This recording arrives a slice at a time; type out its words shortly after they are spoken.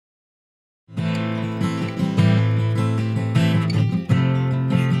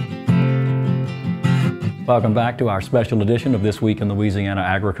Welcome back to our special edition of This Week in Louisiana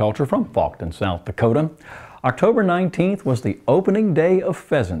Agriculture from Faulkton, South Dakota. October 19th was the opening day of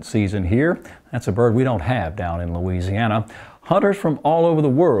pheasant season here. That's a bird we don't have down in Louisiana. Hunters from all over the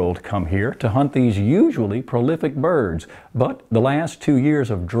world come here to hunt these usually prolific birds, but the last 2 years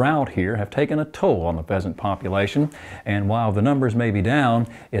of drought here have taken a toll on the pheasant population, and while the numbers may be down,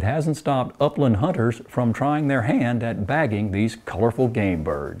 it hasn't stopped upland hunters from trying their hand at bagging these colorful game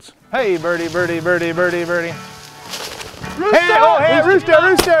birds. Hey, birdie, birdie, birdie, birdie, birdie. Rooster! Hey, oh, hey, rooster,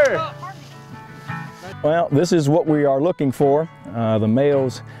 rooster! Well, this is what we are looking for. The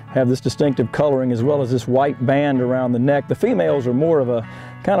males have this distinctive coloring as well as this white band around the neck. The females are more of a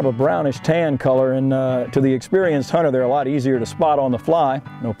kind of a brownish tan color, and to the experienced hunter they're a lot easier to spot on the fly,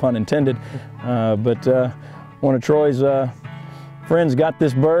 no pun intended. But one of Troy's friends got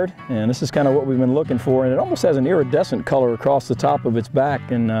this bird, and this is kind of what we've been looking for, and it almost has an iridescent color across the top of its back,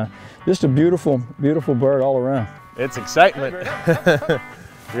 and just a beautiful, beautiful bird all around. It's excitement.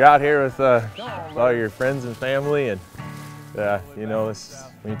 You're out here with all your friends and family, and you know,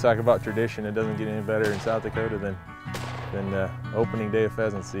 when you talk about tradition, it doesn't get any better in South Dakota than opening day of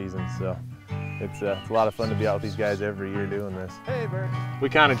pheasant season. So it's a lot of fun to be out with these guys every year doing this. Hey, bird. We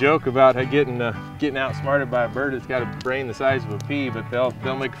kind of joke about getting outsmarted by a bird that's got a brain the size of a pea, but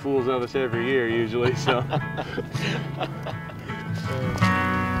they'll make fools of us every year usually. So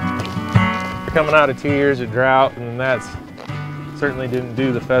coming out of 2 years of drought, and that's certainly didn't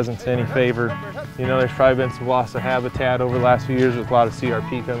do the pheasants any favor. You know, there's probably been some loss of habitat over the last few years with a lot of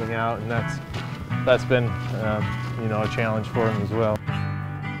CRP coming out, and that's been you know, a challenge for them as well.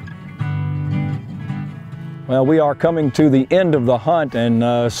 Well, we are coming to the end of the hunt,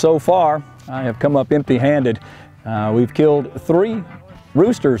 and so far I have come up empty-handed. We've killed 3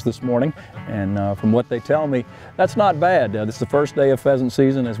 roosters this morning, and from what they tell me, that's not bad. This is the first day of pheasant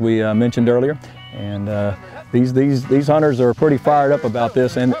season, as we mentioned earlier, and these hunters are pretty fired up about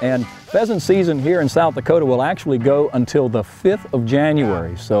this, and pheasant season here in South Dakota will actually go until the 5th of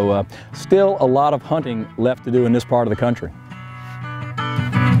January, so still a lot of hunting left to do in this part of the country.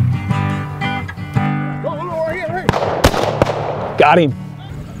 Got him.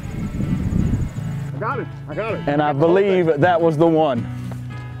 I got it. And I believe that was the one.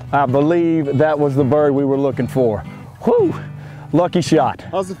 I believe that was the bird we were looking for. Whew, lucky shot.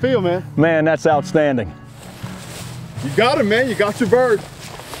 How's it feel, man? Man, that's outstanding. You got him, man. You got your bird.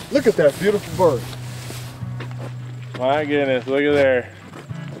 Look at that beautiful bird. My goodness, look at there.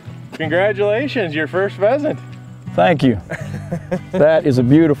 Congratulations, your first pheasant. Thank you. That is a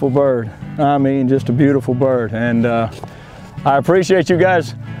beautiful bird. I mean, just a beautiful bird. And I appreciate you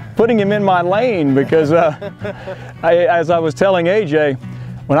guys putting him in my lane, because as I was telling AJ,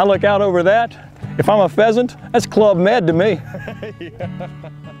 when I look out over that, if I'm a pheasant, that's Club Med to me. Yeah.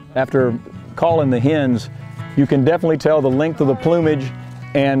 After calling the hens, you can definitely tell the length of the plumage,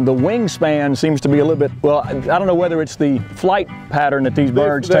 and the wingspan seems to be a little bit, well, I don't know whether it's the flight pattern that these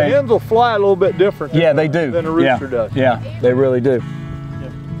birds take. The hens will fly a little bit different. Yeah, they do. Than a rooster does. Yeah, they really do.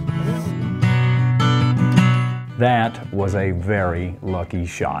 That was a very lucky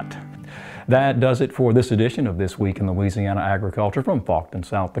shot. That does it for this edition of This Week in Louisiana Agriculture from Faulkton,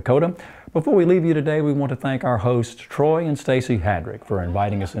 South Dakota. Before we leave you today, we want to thank our hosts Troy and Stacy Hadrick for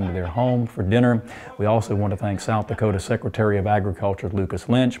inviting us into their home for dinner. We also want to thank South Dakota Secretary of Agriculture Lucas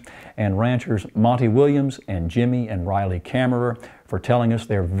Lynch and ranchers Monty Williams and Jimmy and Riley Kammerer for telling us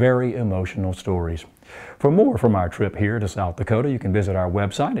their very emotional stories. For more from our trip here to South Dakota, you can visit our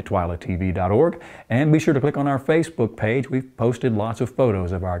website at twilatv.org, and be sure to click on our Facebook page. We've posted lots of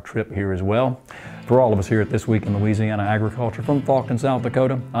photos of our trip here as well. For all of us here at This Week in Louisiana Agriculture from Faulkton, South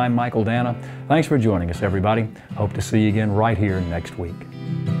Dakota, I'm Michael Danna. Thanks for joining us, everybody. Hope to see you again right here next week.